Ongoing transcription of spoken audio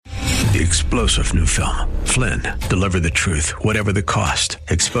the explosive new film, Flynn, deliver the truth, whatever the cost,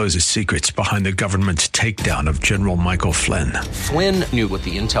 exposes secrets behind the government's takedown of General Michael Flynn. Flynn knew what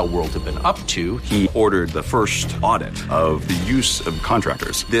the intel world had been up to. He ordered the first audit of the use of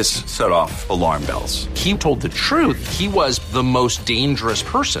contractors. This set off alarm bells. He told the truth. He was the most dangerous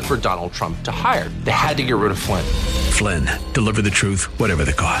person for Donald Trump to hire. They had to get rid of Flynn. Flynn, deliver the truth, whatever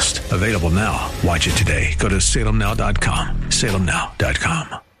the cost. Available now. Watch it today. Go to salemnow.com.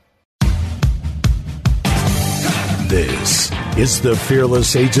 salemnow.com. This is the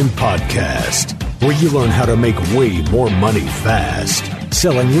Fearless Agent Podcast, where you learn how to make way more money fast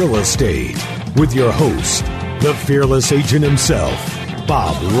selling real estate with your host, the Fearless Agent himself,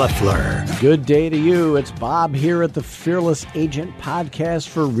 Bob Leffler. Good day to you. It's Bob here at the Fearless Agent Podcast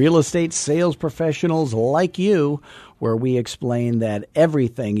for real estate sales professionals like you, where we explain that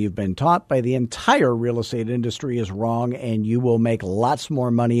everything you've been taught by the entire real estate industry is wrong, and you will make lots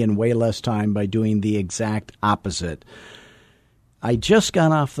more money in way less time by doing the exact opposite. I just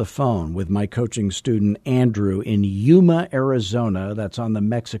got off the phone with my coaching student, Andrew, in Yuma, Arizona. That's on the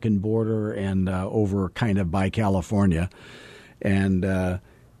Mexican border and over kind of by California. And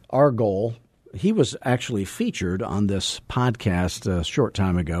our goal, he was actually featured on this podcast a short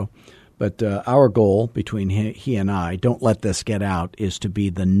time ago. But our goal between he and I, don't let this get out, is to be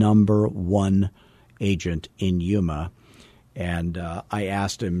the number one agent in Yuma. And I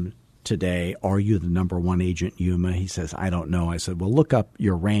asked him today, are you the number one agent in Yuma? He says, I don't know. I said, well, look up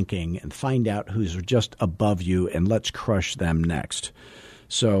your ranking and find out who's just above you, and let's crush them next.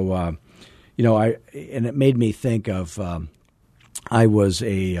 So, and it made me think of I was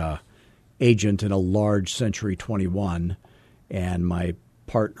a agent in a large Century 21, and my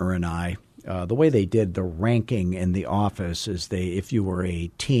partner and I, the way they did the ranking in the office is if you were a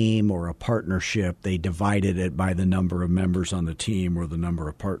team or a partnership, they divided it by the number of members on the team or the number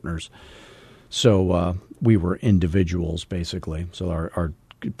of partners. So we were individuals, basically. So our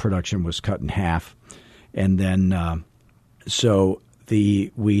production was cut in half. And then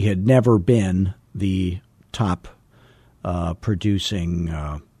we had never been the top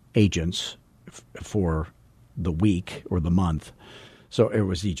producing agents for the week or the month. So it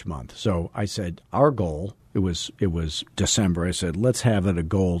was each month. So I said, our goal, it was December. I said, let's have it a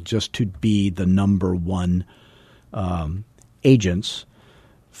goal just to be the number one agents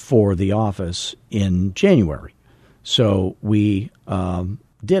for the office in January. So we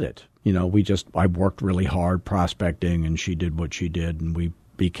did it. I worked really hard prospecting, and she did what she did, and we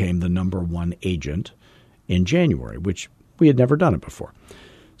became the number one agent in January, which we had never done it before.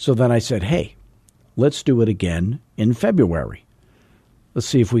 So then I said, hey, let's do it again in February. Let's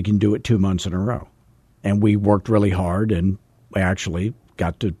see if we can do it 2 months in a row. And we worked really hard, and I actually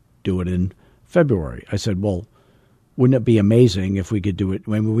got to do it in February. I said, well, wouldn't it be amazing if we could do it?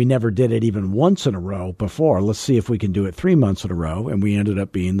 We never did it even once in a row before. Let's see if we can do it 3 months in a row. And we ended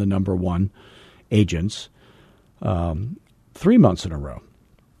up being the number one agents 3 months in a row.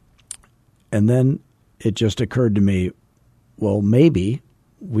 And then it just occurred to me, well, maybe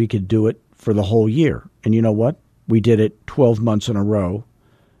we could do it for the whole year. And you know what? We did it 12 months in a row,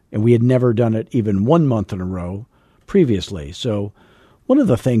 and we had never done it even 1 month in a row previously. So one of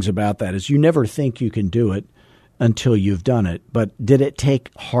the things about that is you never think you can do it until you've done it. But did it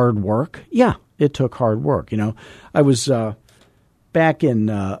take hard work? Yeah, it took hard work. I was back in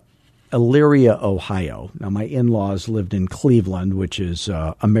Elyria, Ohio. Now, my in-laws lived in Cleveland, which is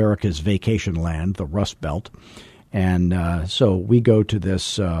America's vacation land, the Rust Belt. And so we go to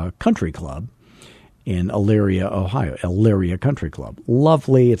this country club in Elyria, Ohio, Elyria Country Club.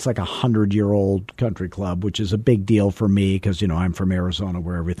 Lovely. It's like 100-year-old country club, which is a big deal for me because, I'm from Arizona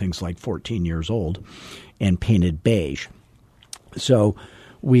where everything's like 14 years old and painted beige. So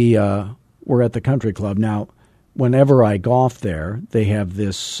we were at the country club. Now, whenever I golf there, they have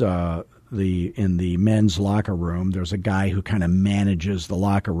this in the men's locker room, there's a guy who kind of manages the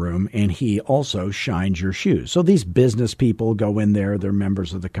locker room, and he also shines your shoes. So these business people go in there. They're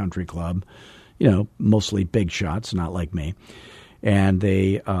members of the country club. Mostly big shots, not like me. And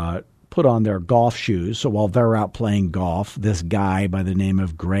they put on their golf shoes. So while they're out playing golf, this guy by the name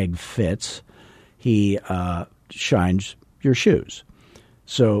of Greg Fitz, he shines your shoes.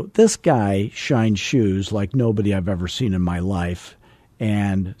 So this guy shines shoes like nobody I've ever seen in my life.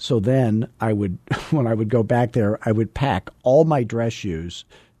 And so then when I would go back there, I would pack all my dress shoes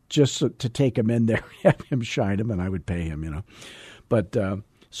just to take him in there, have him shine them, and I would pay him, But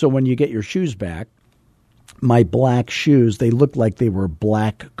so when you get your shoes back, my black shoes, they looked like they were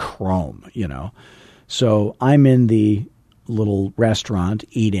black chrome, So I'm in the little restaurant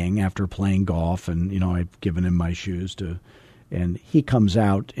eating after playing golf, and, I've given him my shoes And he comes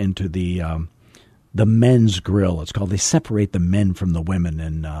out into the men's grill. It's called. They separate the men from the women,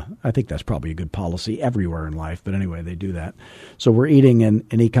 and I think that's probably a good policy everywhere in life. But anyway, they do that. So we're eating, and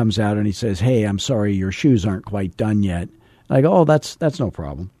he comes out and he says, "Hey, I'm sorry, your shoes aren't quite done yet." And I go, "Oh, that's no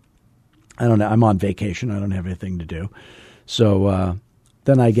problem. I don't know. I'm on vacation. I don't have anything to do." So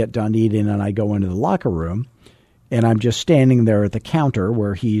then I get done eating, and I go into the locker room, and I'm just standing there at the counter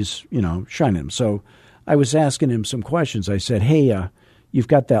where he's, shining them. So I was asking him some questions. I said, "Hey, you've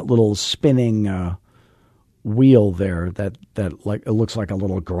got that little spinning wheel there that like it looks like a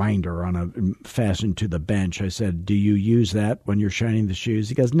little grinder fastened to the bench." I said, "Do you use that when you're shining the shoes?"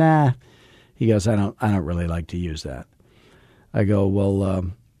 He goes, "Nah." He goes, I don't really like to use that." I go,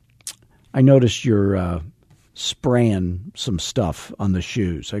 "Well, I noticed you're spraying some stuff on the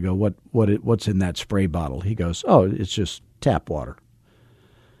shoes." I go, "What's in that spray bottle?" He goes, "Oh, it's just tap water."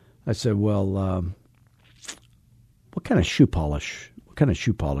 I said, "Well, what kind of shoe polish? What kind of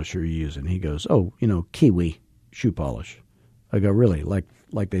shoe polish are you using?" He goes, "Oh, Kiwi shoe polish." I go, "Really?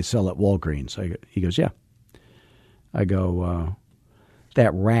 Like they sell at Walgreens?" He goes, "Yeah." I go,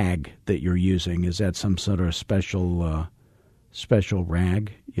 "That rag that you're using, is that some sort of special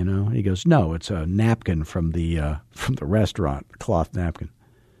rag, He goes, "No, it's a napkin from the restaurant, a cloth napkin."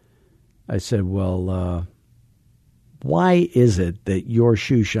 I said, "Well, why is it that your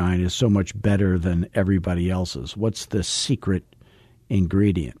shoe shine is so much better than everybody else's? What's the secret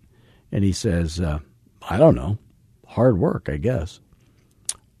ingredient?" And he says, "I don't know. Hard work, I guess."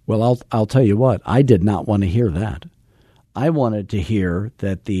 Well, I'll tell you what. I did not want to hear that. I wanted to hear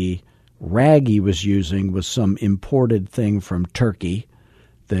that the rag he was using was some imported thing from Turkey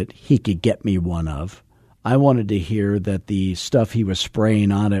that he could get me one of. I wanted to hear that the stuff he was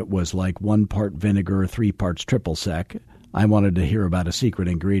spraying on it was like 1 part vinegar, 3 parts triple sec. I wanted to hear about a secret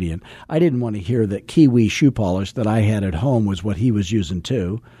ingredient. I didn't want to hear that Kiwi shoe polish that I had at home was what he was using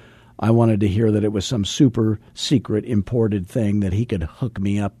too. I wanted to hear that it was some super secret imported thing that he could hook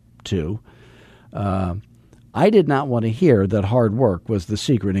me up to. I did not want to hear that hard work was the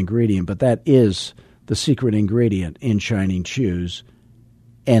secret ingredient, but that is the secret ingredient in shining shoes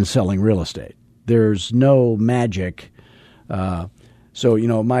and selling real estate. There's no magic. So,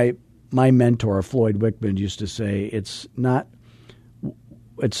 my mentor, Floyd Wickman, used to say, it's not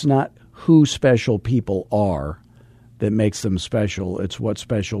who special people are that makes them special. It's what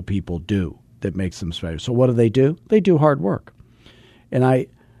special people do that makes them special. So what do? They do hard work. And I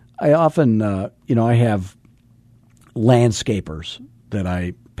often, I have landscapers that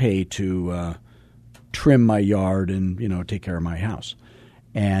I pay to trim my yard and, take care of my house.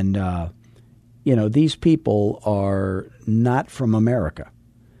 And, these people are not from America.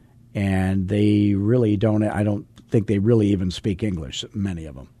 And they really I don't think they really even speak English, many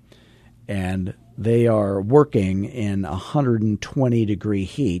of them. And they are working in 120-degree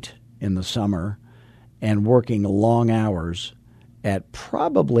heat in the summer and working long hours at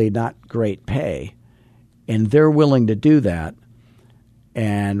probably not great pay. And they're willing to do that.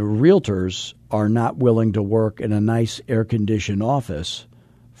 And realtors are not willing to work in a nice air-conditioned office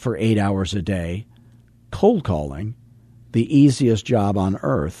for 8 hours a day, cold calling, the easiest job on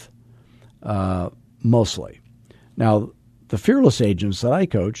earth, mostly. Now, the fearless agents that I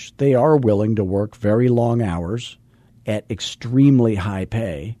coach, they are willing to work very long hours at extremely high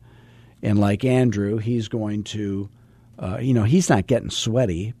pay. And like Andrew, he's going to, he's not getting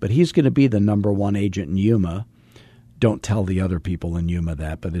sweaty, but he's going to be the number one agent in Yuma. Don't tell the other people in Yuma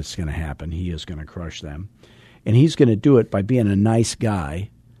that, but it's going to happen. He is going to crush them. And he's going to do it by being a nice guy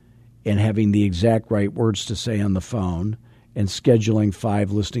and having the exact right words to say on the phone and scheduling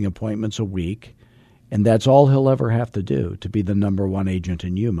 5 listing appointments a week. And that's all he'll ever have to do to be the number one agent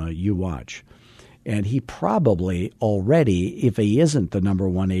in Yuma. You watch. And he probably already, if he isn't the number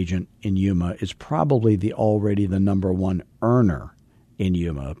one agent in Yuma, is probably already the number one earner in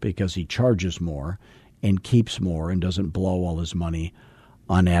Yuma because he charges more and keeps more and doesn't blow all his money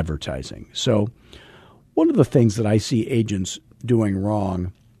on advertising. So one of the things that I see agents doing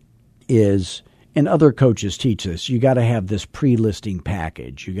wrong is, and other coaches teach this, you got to have this pre-listing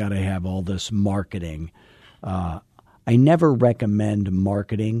package. You got to have all this marketing. I never recommend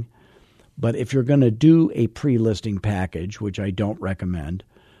marketing, but if you're going to do a pre-listing package, which I don't recommend,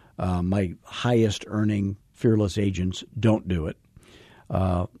 my highest earning fearless agents don't do it.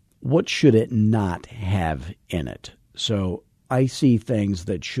 What should it not have in it? So I see things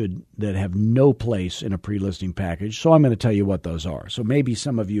that have no place in a pre-listing package. So I'm going to tell you what those are. So maybe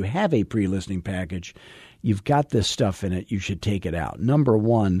some of you have a pre-listing package. You've got this stuff in it. You should take it out. Number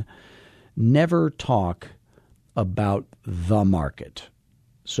one, never talk about the market.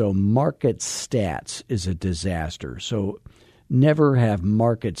 So market stats is a disaster. So Never have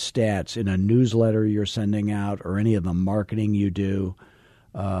market stats in a newsletter you're sending out or any of the marketing you do.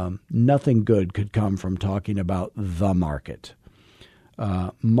 Nothing good could come from talking about the market.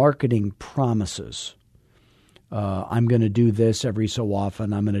 Marketing promises. I'm going to do this every so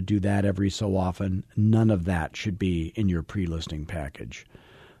often. I'm going to do that every so often. None of that should be in your pre-listing package.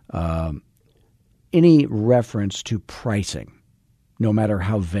 Any reference to pricing, no matter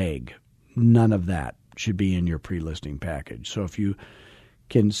how vague, none of that should be in your pre-listing package. So if you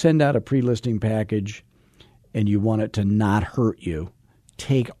can send out a pre-listing package and you want it to not hurt you,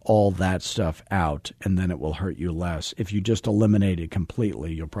 take all that stuff out, and then it will hurt you less. If you just eliminate it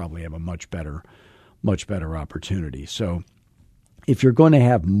completely, you'll probably have a much better opportunity. So if you're going to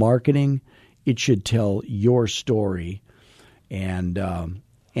have marketing, it should tell your story and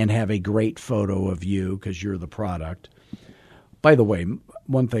have a great photo of you because you're the product. By the way,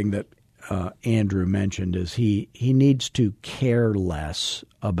 one thing that Andrew mentioned is he needs to care less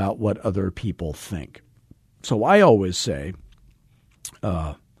about what other people think. So I always say,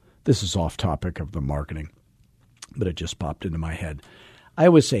 this is off topic of the marketing, but it just popped into my head. I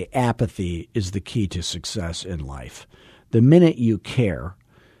always say apathy is the key to success in life. The minute you care,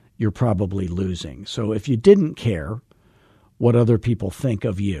 you're probably losing. So if you didn't care what other people think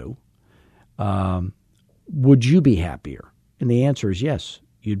of you, would you be happier? And the answer is yes,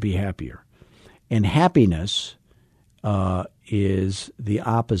 you'd be happier. And happiness is the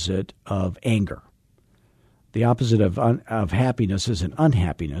opposite of anger. The opposite of happiness isn't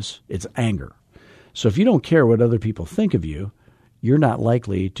unhappiness, it's anger. So if you don't care what other people think of you, you're not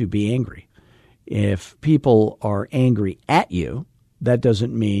likely to be angry. If people are angry at you, that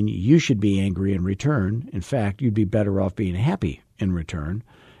doesn't mean you should be angry in return. In fact, you'd be better off being happy in return.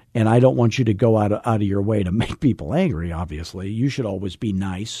 And I don't want you to go out of your way to make people angry, obviously. You should always be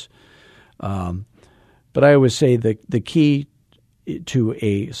nice. But I always say that the key to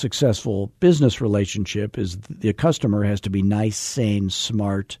a successful business relationship is the customer has to be nice, sane,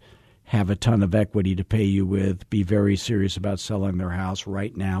 smart, have a ton of equity to pay you with, be very serious about selling their house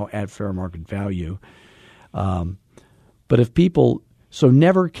right now at fair market value. But if people, so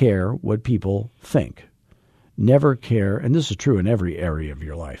never care what people think. Never care, and this is true in every area of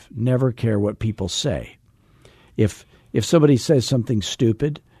your life, never care what people say. If somebody says something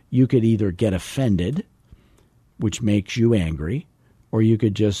stupid, you could either get offended, which makes you angry, or you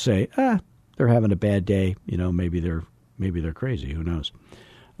could just say, they're having a bad day. You know, maybe they're crazy. Who knows?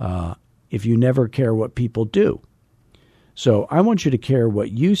 If you never care what people do. So I want you to care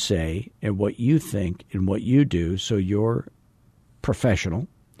what you say and what you think and what you do, so you're professional.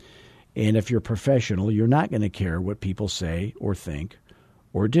 And if you're professional, you're not going to care what people say or think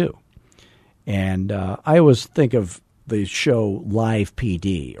or do. And I always think of the show Live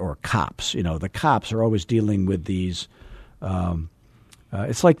PD or Cops. You know, the cops are always dealing with these.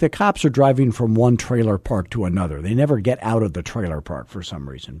 It's like the cops are driving from one trailer park to another. They never get out of the trailer park for some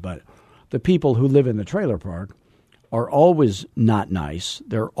reason. But the people who live in the trailer park are always not nice.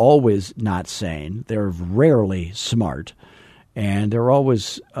 They're always not sane. They're rarely smart. And they're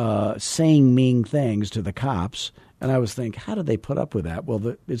always saying mean things to the cops. And I always think, how do they put up with that?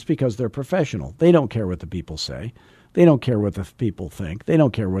 Well, it's because they're professional. They don't care what the people say. They don't care what the people think. They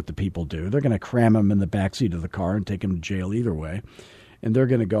don't care what the people do. They're going to cram them in the backseat of the car and take them to jail either way. And they're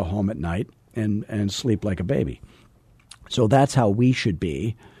going to go home at night and sleep like a baby. So that's how we should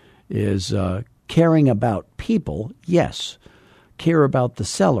be, is caring about people, yes. Care about the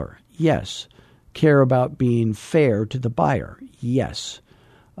seller, yes. Care about being fair to the buyer, yes.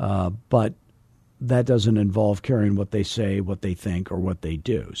 But that doesn't involve caring what they say, what they think, or what they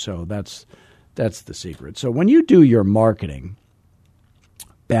do. So that's the secret. So when you do your marketing,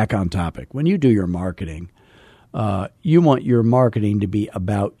 back on topic, when you do your marketing, you want your marketing to be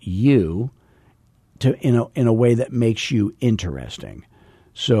about you in a way that makes you interesting.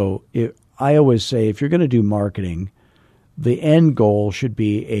 So I always say, if you're going to do marketing, the end goal should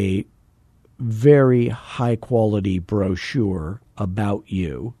be a very high-quality brochure about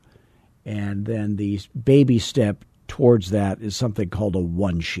you. And then the baby step towards that is something called a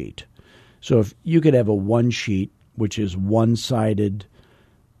one-sheet. So if you could have a one-sheet, which is one-sided,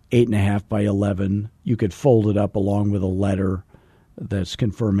 8.5 by 11, you could fold it up along with a letter that's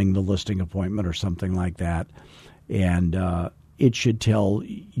confirming the listing appointment or something like that. And it should tell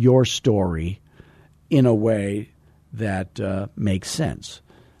your story in a way that makes sense.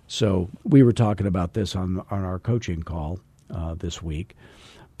 So we were talking about this on our coaching call this week.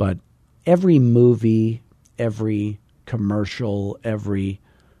 But every movie, every commercial, every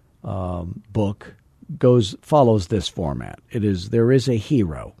book follows this format. There is a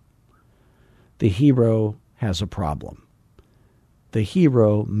hero. The hero has a problem. the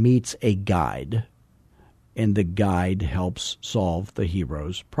hero meets a guide, and the guide helps solve the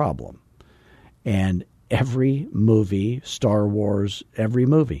hero's problem. And every movie, Star Wars, every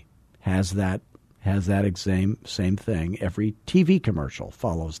movie has that same thing. Every TV commercial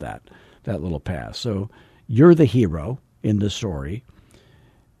follows that little path. So you're the hero in the story.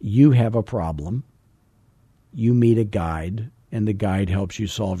 You have a problem. You meet a guide, and the guide helps you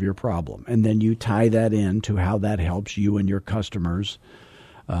solve your problem. And then you tie that in to how that helps you and your customers.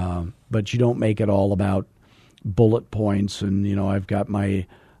 But you don't make it all about bullet points and, I've got my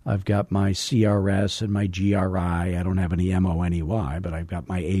CRS and my GRI. I don't have any MONEY, but I've got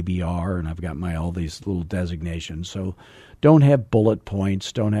my ABR and I've got my all these little designations. So don't have bullet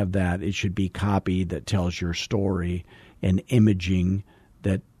points. Don't have that. It should be copy that tells your story and imaging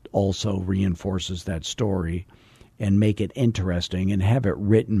that also reinforces that story, and make it interesting and have it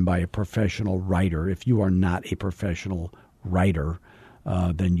written by a professional writer. If you are not a professional writer,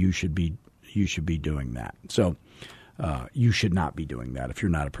 then you should be doing that. So you should not be doing that if you're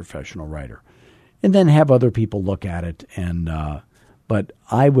not a professional writer. And then have other people look at it. And but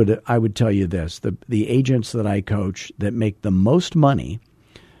I would tell you this: the agents that I coach that make the most money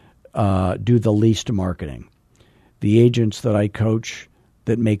do the least marketing. The agents that I coach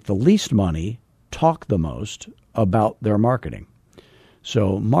that make the least money talk the most about their marketing.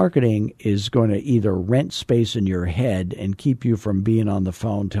 So marketing is going to either rent space in your head and keep you from being on the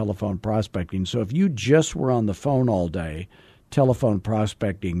phone, telephone prospecting. So if you just were on the phone all day, telephone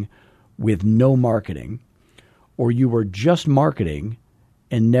prospecting with no marketing, or you were just marketing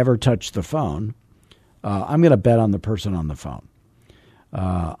and never touched the phone, I'm going to bet on the person on the phone.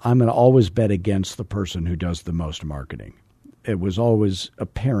 I'm going to always bet against the person who does the most marketing. It was always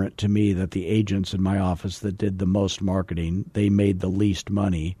apparent to me that the agents in my office that did the most marketing, they made the least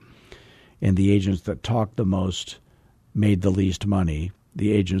money, and the agents that talked the most made the least money.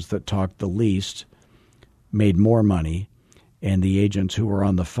 The agents that talked the least made more money, and the agents who were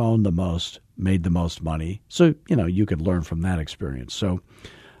on the phone the most made the most money. So, you could learn from that experience. So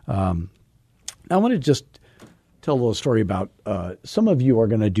I want to just tell a little story about some of you are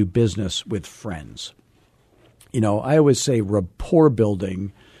going to do business with friends. I always say rapport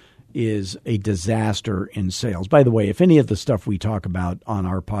building is a disaster in sales. By the way, if any of the stuff we talk about on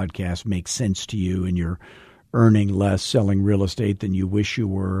our podcast makes sense to you and you're earning less selling real estate than you wish you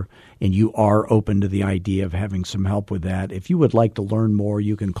were, and you are open to the idea of having some help with that, if you would like to learn more,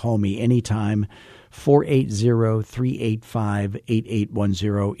 you can call me anytime.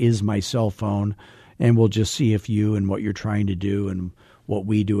 480-385-8810 is my cell phone, and we'll just see if you and what you're trying to do and what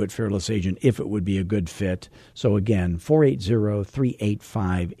we do at Fearless Agent, if it would be a good fit. So again,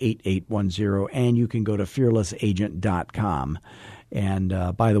 480-385-8810, and you can go to fearlessagent.com.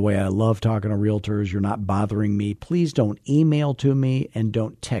 And by the way, I love talking to realtors. You're not bothering me. Please don't email to me and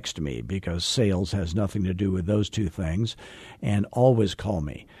don't text me, because sales has nothing to do with those two things. And always call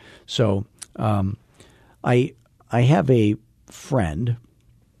me. So I have a friend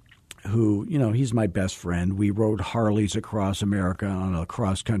who, he's my best friend. We rode Harleys across America on a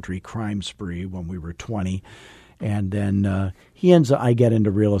cross-country crime spree when we were 20. And then I get into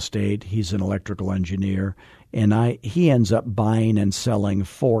real estate. He's an electrical engineer. And he ends up buying and selling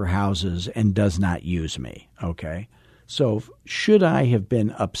 4 houses and does not use me, okay? So should I have been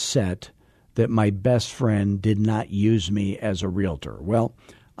upset that my best friend did not use me as a realtor? Well,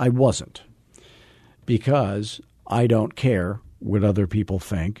 I wasn't, because I don't care what other people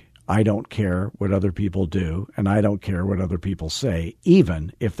think. I don't care what other people do, and I don't care what other people say,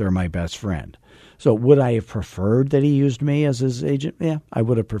 even if they're my best friend. So would I have preferred that he used me as his agent? Yeah, I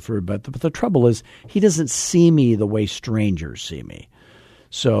would have preferred. But the trouble is, he doesn't see me the way strangers see me.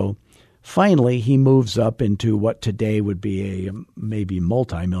 So finally, he moves up into what today would be a maybe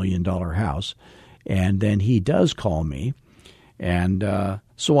multi-million-dollar house. And then he does call me. And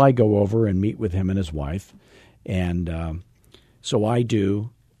so I go over and meet with him and his wife. And so I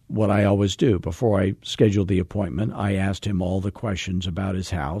do what I always do. Before I scheduled the appointment, I asked him all the questions about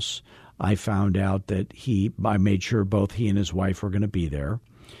his house. I found out that I made sure both he and his wife were going to be there.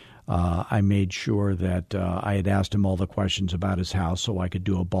 I made sure that I had asked him all the questions about his house so I could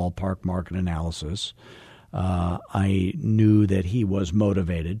do a ballpark market analysis. I knew that he was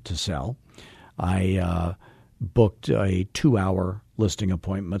motivated to sell. I booked a 2-hour listing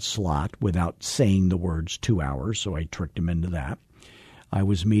appointment slot without saying the words 2 hours, so I tricked him into that. I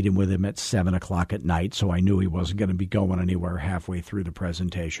was meeting with him at 7 o'clock at night, so I knew he wasn't going to be going anywhere halfway through the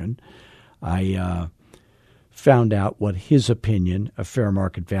presentation. I found out what his opinion of fair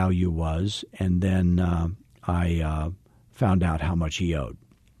market value was, and then I found out how much he owed.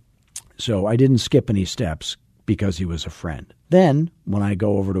 So I didn't skip any steps. because he was a friend. Then when I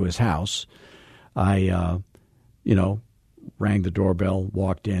go over to his house, I, rang the doorbell,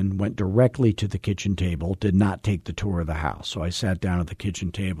 walked in, went directly to the kitchen table, did not take the tour of the house. So I sat down at the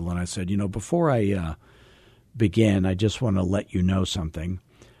kitchen table and I said, before I begin, I just want to let you know something.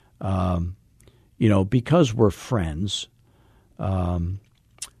 Because we're friends,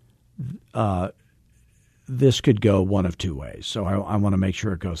 this could go one of two ways. So I want to make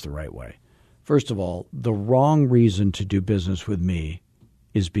sure it goes the right way. First of all, the wrong reason to do business with me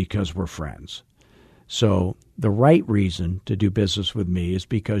is because we're friends. So the right reason to do business with me is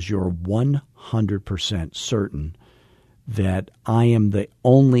because you're 100% certain that I am the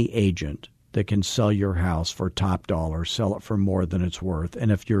only agent that can sell your house for top dollar, sell it for more than it's worth. And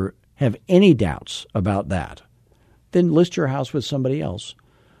if you have any doubts about that, then list your house with somebody else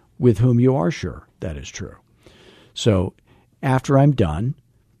with whom you are sure that is true. So after I'm done,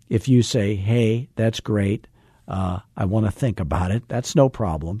 if you say, hey, that's great, I want to think about it, that's no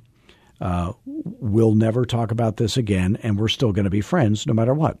problem. We'll never talk about this again, and we're still going to be friends no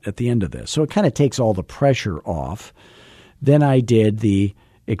matter what at the end of this. So it kind of takes all the pressure off. Then I did the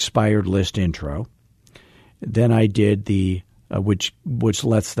expired list intro. Then I did the which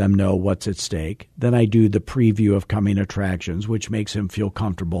lets them know what's at stake. Then I do the preview of coming attractions, which makes him feel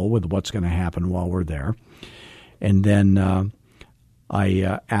comfortable with what's going to happen while we're there. And then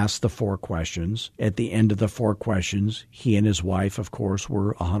I asked the 4 questions. At the end of the 4 questions, he and his wife, of course,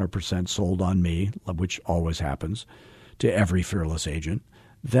 were 100% sold on me, which always happens to every fearless agent.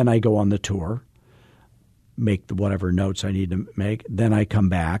 Then I go on the tour, make whatever notes I need to make. Then I come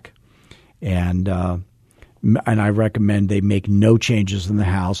back, and I recommend they make no changes in the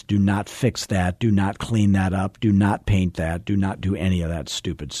house. Do not fix that. Do not clean that up. Do not paint that. Do not do any of that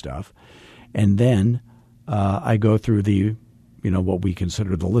stupid stuff. And then I go through the what we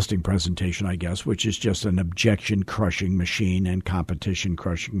consider the listing presentation, I guess, which is just an objection-crushing machine and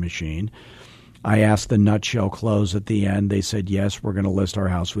competition-crushing machine. I asked the nutshell close at the end. They said, yes, we're going to list our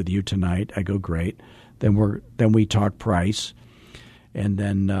house with you tonight. I go, great. Then we talk price, and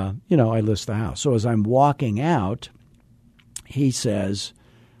then, I list the house. So as I'm walking out, he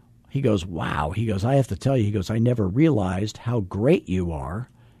goes, wow. He goes, I have to tell you, he goes, I never realized how great you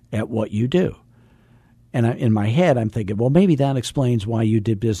are at what you do. And in my head, I'm thinking, well, maybe that explains why you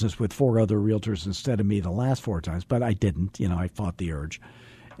did business with 4 other realtors instead of me the last 4 times. But I didn't. I fought the urge.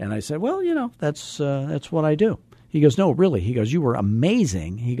 And I said, well, that's what I do. He goes, no, really. He goes, you were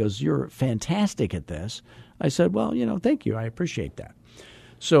amazing. He goes, you're fantastic at this. I said, well, thank you. I appreciate that.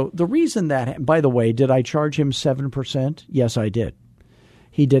 So the reason that, by the way, did I charge him 7%? Yes, I did.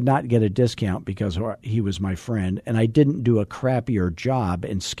 He did not get a discount because he was my friend, and I didn't do a crappier job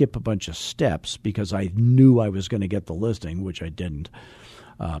and skip a bunch of steps because I knew I was going to get the listing, which I didn't,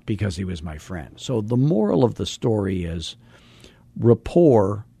 because he was my friend. So the moral of the story is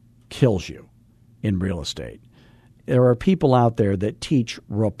rapport kills you in real estate. There are people out there that teach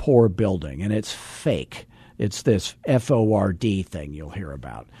rapport building, and it's fake. It's this FORD thing you'll hear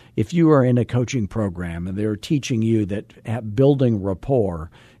about. If you are in a coaching program and they're teaching you that building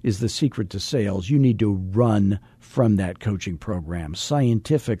rapport is the secret to sales, you need to run from that coaching program.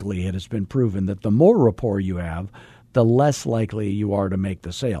 Scientifically, it has been proven that the more rapport you have, the less likely you are to make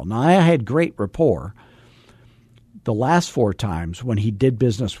the sale. Now, I had great rapport the last 4 times when he did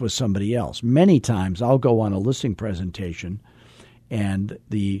business with somebody else. Many times I'll go on a listing presentation and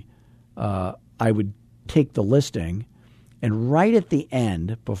I would take the listing, and right at the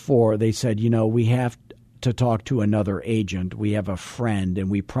end, before they said, we have to talk to another agent, we have a friend, and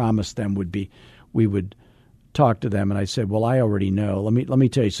we promised them we would talk to them. And I said, well, I already know. Let me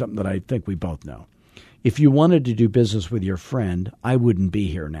tell you something that I think we both know. If you wanted to do business with your friend, I wouldn't be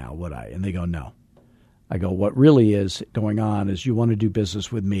here now, would I? And they go, no. I go, what really is going on is you want to do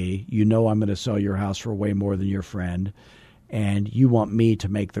business with me. I'm going to sell your house for way more than your friend. And you want me to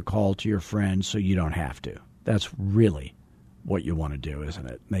make the call to your friend so you don't have to. That's really what you want to do, isn't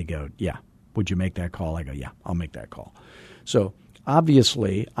it? And they go, yeah. Would you make that call? I go, yeah, I'll make that call. So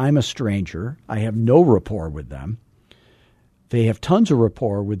obviously, I'm a stranger. I have no rapport with them. They have tons of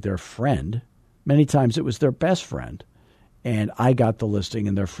rapport with their friend. Many times it was their best friend. And I got the listing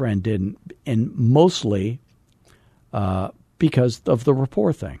and their friend didn't. And mostly because of the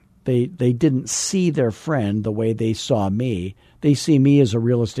rapport thing. They didn't see their friend the way they saw me. They see me as a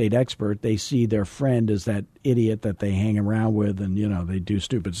real estate expert. They see their friend as that idiot that they hang around with and, they do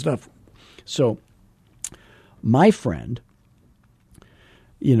stupid stuff. So my friend,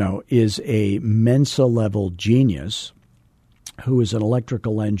 is a Mensa-level genius who is an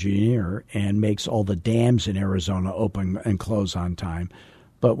electrical engineer and makes all the dams in Arizona open and close on time.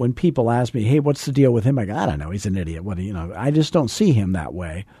 But when people ask me, hey, what's the deal with him? I go, I don't know. He's an idiot. What do you know? I just don't see him that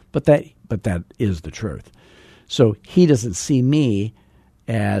way. But that is the truth. So he doesn't see me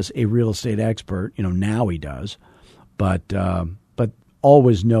as a real estate expert. Now he does. But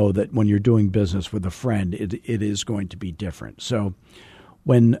always know that when you're doing business with a friend, it is going to be different. So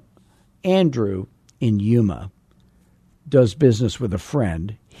when Andrew in Yuma does business with a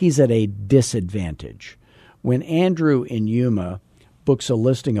friend, he's at a disadvantage. When Andrew in Yuma books a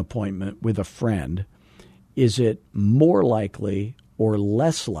listing appointment with a friend, is it more likely or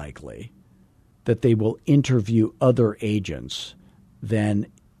less likely that they will interview other agents than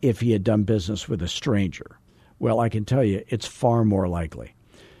if he had done business with a stranger? Well, I can tell you it's far more likely.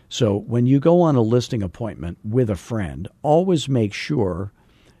 So when you go on a listing appointment with a friend, always make sure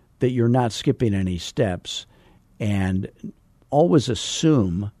that you're not skipping any steps, and always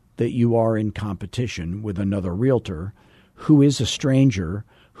assume that you are in competition with another realtor who is a stranger,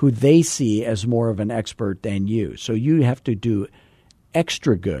 who they see as more of an expert than you. So you have to do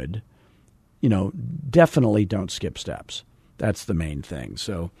extra good. Definitely don't skip steps. That's the main thing.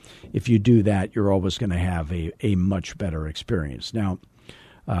 So if you do that, you're always going to have a much better experience. Now,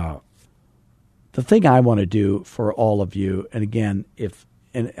 the thing I want to do for all of you, and again,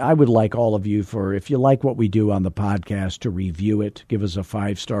 and I would like all of you, if you like what we do on the podcast, to review it, give us a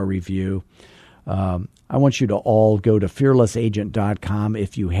 5-star review. I want you to all go to fearlessagent.com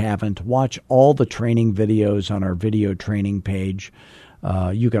if you haven't. Watch all the training videos on our video training page.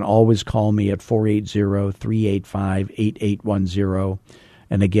 You can always call me at 480-385-8810.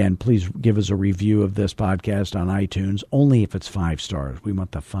 And again, please give us a review of this podcast on iTunes, only if it's 5 stars. We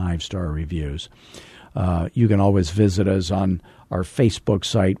want the 5-star reviews. You can always visit us on our Facebook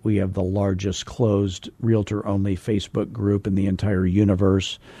site. We have the largest closed realtor-only Facebook group in the entire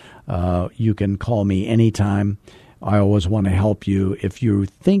universe. You can call me anytime. I always want to help you. If you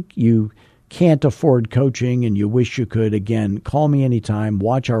think you can't afford coaching and you wish you could, again, call me anytime.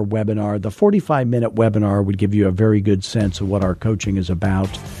 Watch our webinar. The 45-minute webinar would give you a very good sense of what our coaching is about.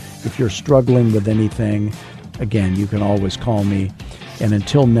 If you're struggling with anything, again, you can always call me. And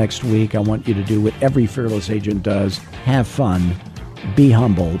until next week, I want you to do what every fearless agent does. Have fun, be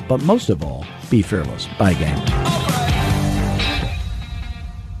humble, but most of all, be fearless. Bye, gang.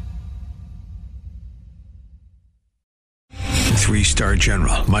 3-star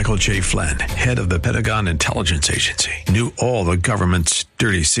General Michael J. Flynn, head of the Pentagon Intelligence Agency, knew all the government's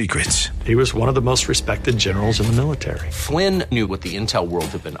dirty secrets. He was one of the most respected generals in the military. Flynn knew what the intel world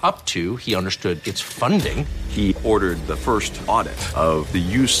had been up to. He understood its funding. He ordered the first audit of the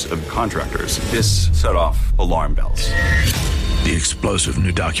use of contractors. This set off alarm bells. The explosive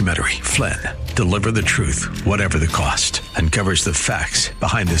new documentary, Flynn, Deliver the Truth, Whatever the Cost, uncovers the facts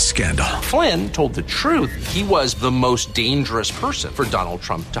behind this scandal. Flynn told the truth. He was the most dangerous person for Donald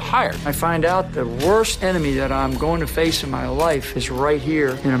Trump to hire. I find out the worst enemy that I'm going to face in my life is right here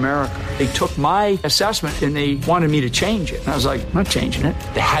in America. They took my assessment and they wanted me to change it. And I was like, I'm not changing it.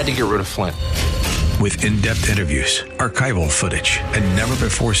 They had to get rid of Flynn. With in-depth interviews, archival footage, and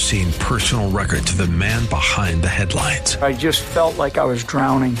never-before-seen personal records of the man behind the headlines. I just felt like I was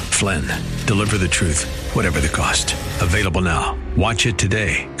drowning. Flynn, Deliver the Truth, Whatever the Cost. Available now. Watch it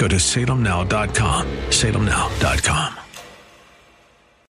today. Go to salemnow.com. salemnow.com.